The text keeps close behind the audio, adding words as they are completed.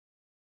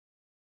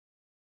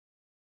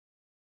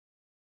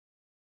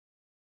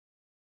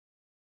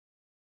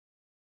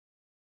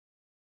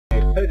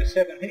Peter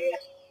 7 here.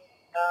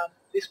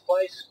 This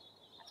place,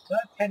 no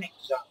panic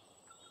zone.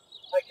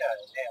 Okay,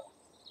 now,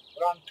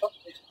 we're on top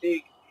of this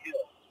big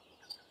hill.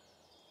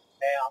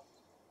 Now,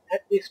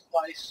 at this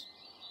place,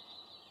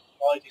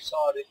 I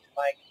decided to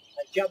make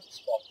a jump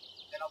spot,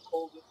 and I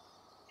called it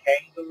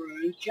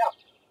Kangaroo Jump.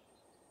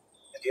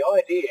 And the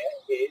idea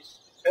is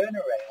to turn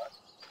around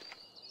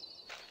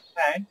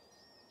and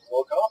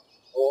walk off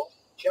or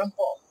jump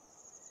off.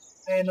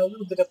 And a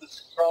little bit of a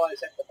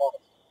surprise at the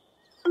bottom.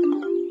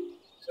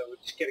 So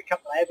we'll just get a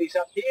couple of abbies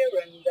up here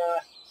and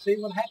see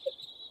what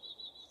happens.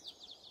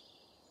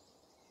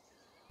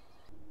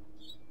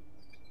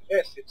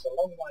 Yes, it's a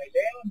long way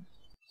down.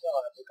 So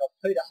we've got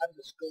Peter _7,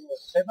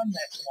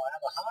 that's my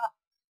other half,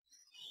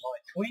 my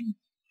twin,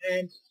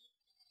 and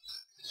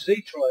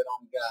Zetroid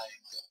on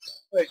game,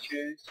 which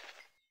is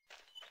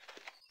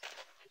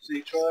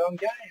Zetroid on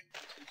game,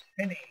 which is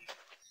Penny,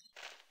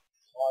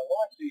 my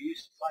wife who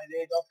used to play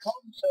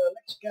there.com. So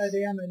let's go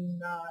down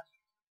and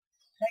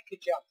take a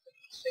jump and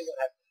see what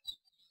happens.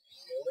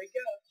 Here we go.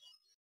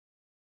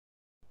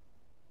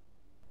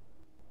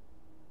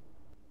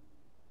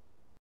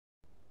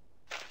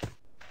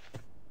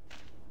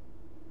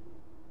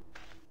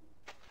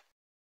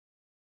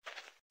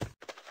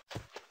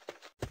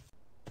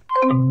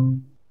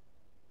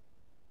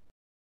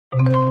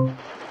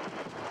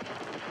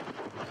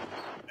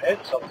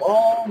 It's a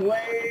long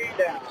way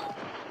down.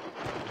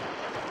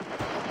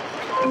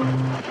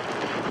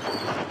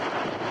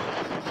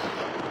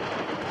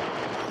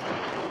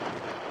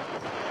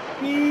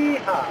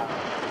 Yeehaw!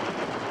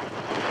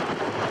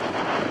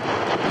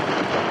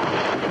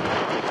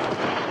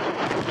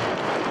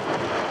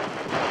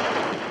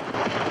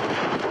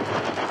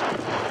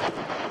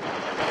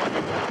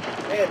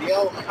 Yeah, the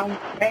old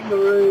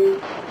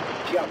kangaroo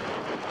jump.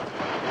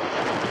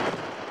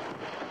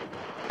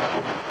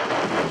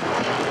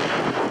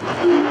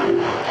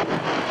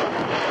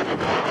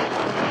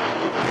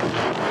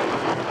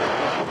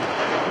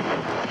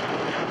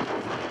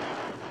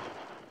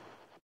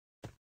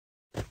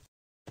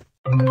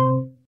 Now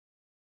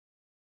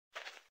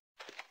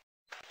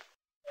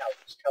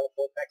let's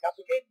teleport back up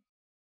again.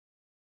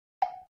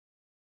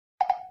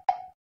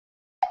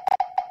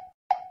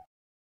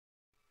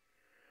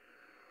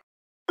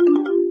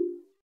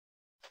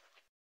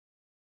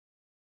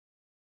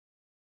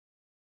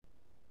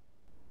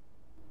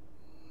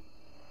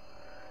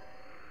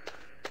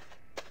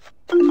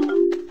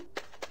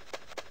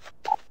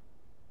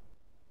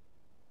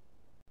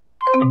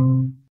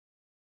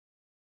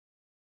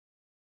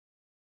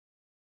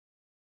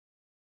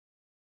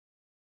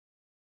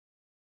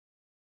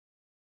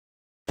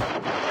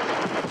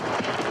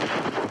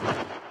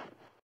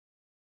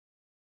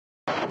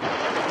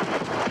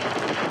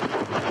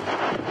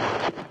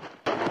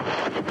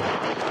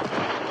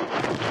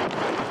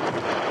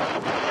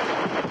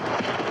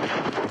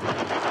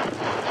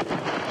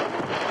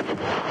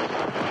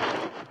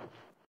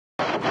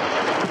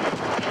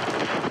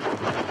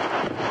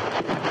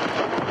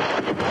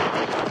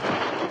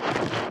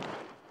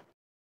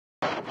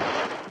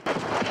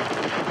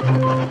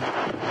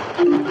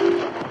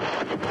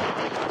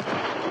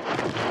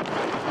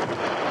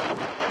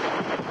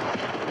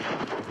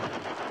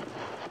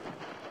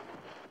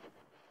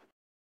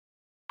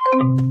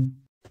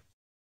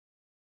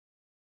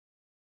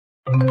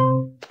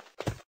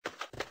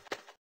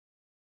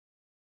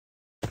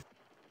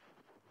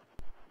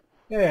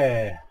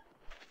 Yeah,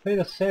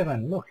 Peter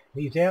 7, look,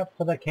 he's out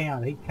for the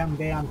count. He come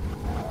down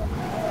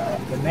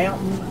the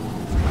mountain,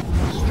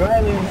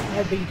 Australian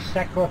Abbey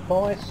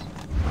sacrifice,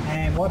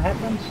 and what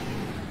happens?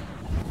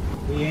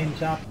 He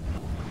ends up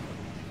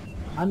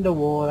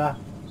underwater,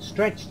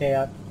 stretched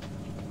out,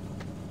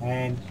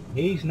 and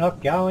he's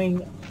not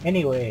going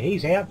anywhere.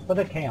 He's out for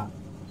the count.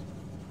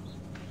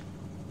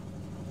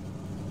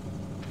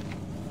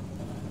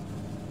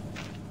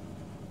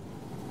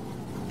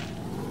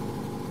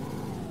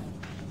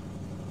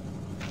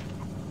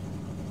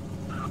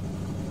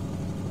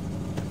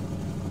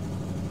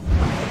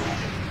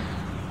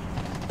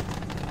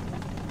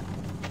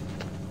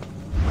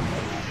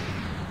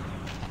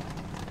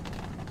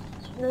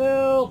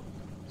 Help!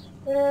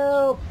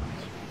 Help!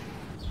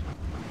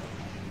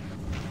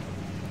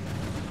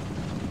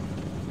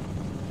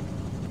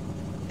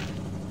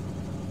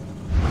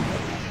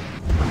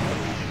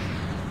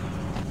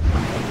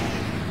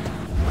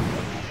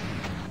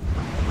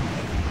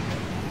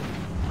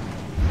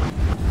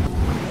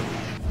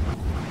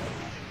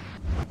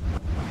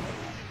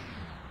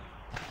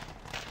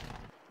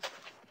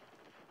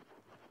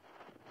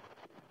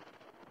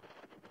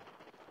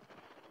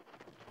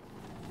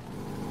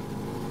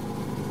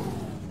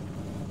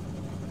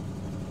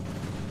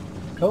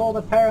 Call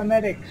the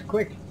paramedics,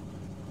 quick.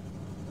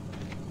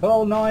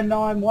 Call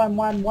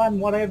 99111,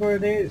 whatever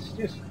it is.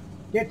 Just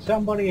get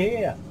somebody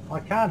here.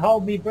 I can't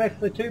hold my breath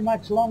for too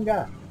much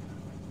longer.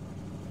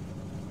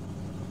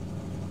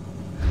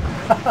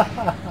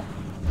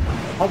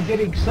 I'm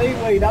getting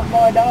seaweed up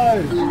my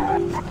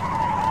nose.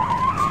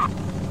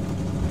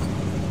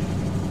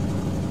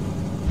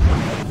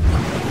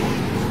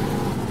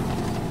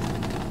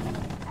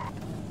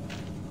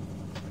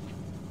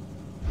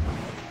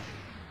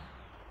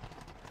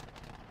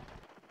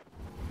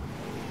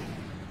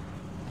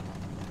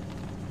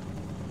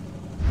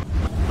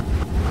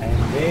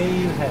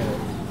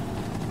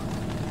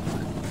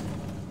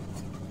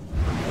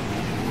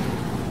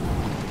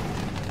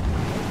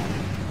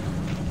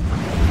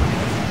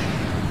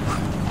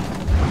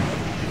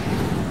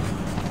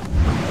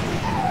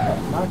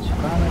 much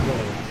fun it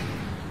is.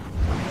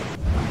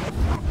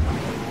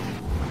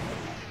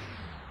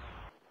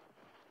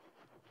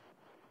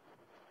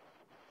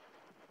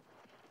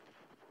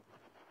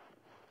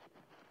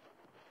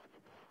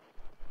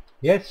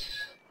 Yes,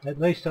 at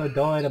least I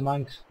died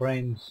amongst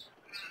friends.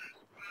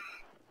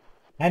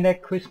 And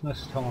at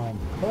Christmas time.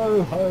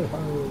 Ho ho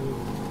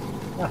ho!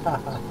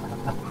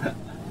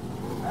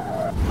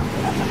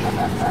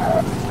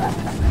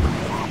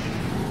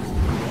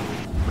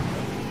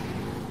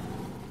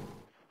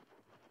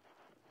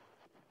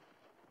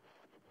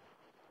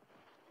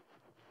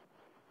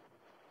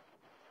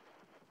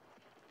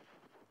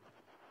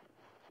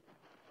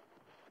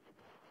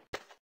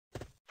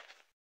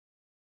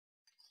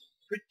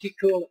 Pretty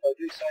cool if I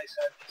do say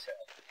so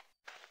myself.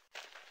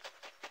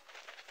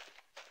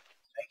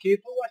 Thank you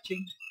for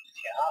watching.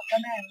 Ciao for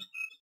now.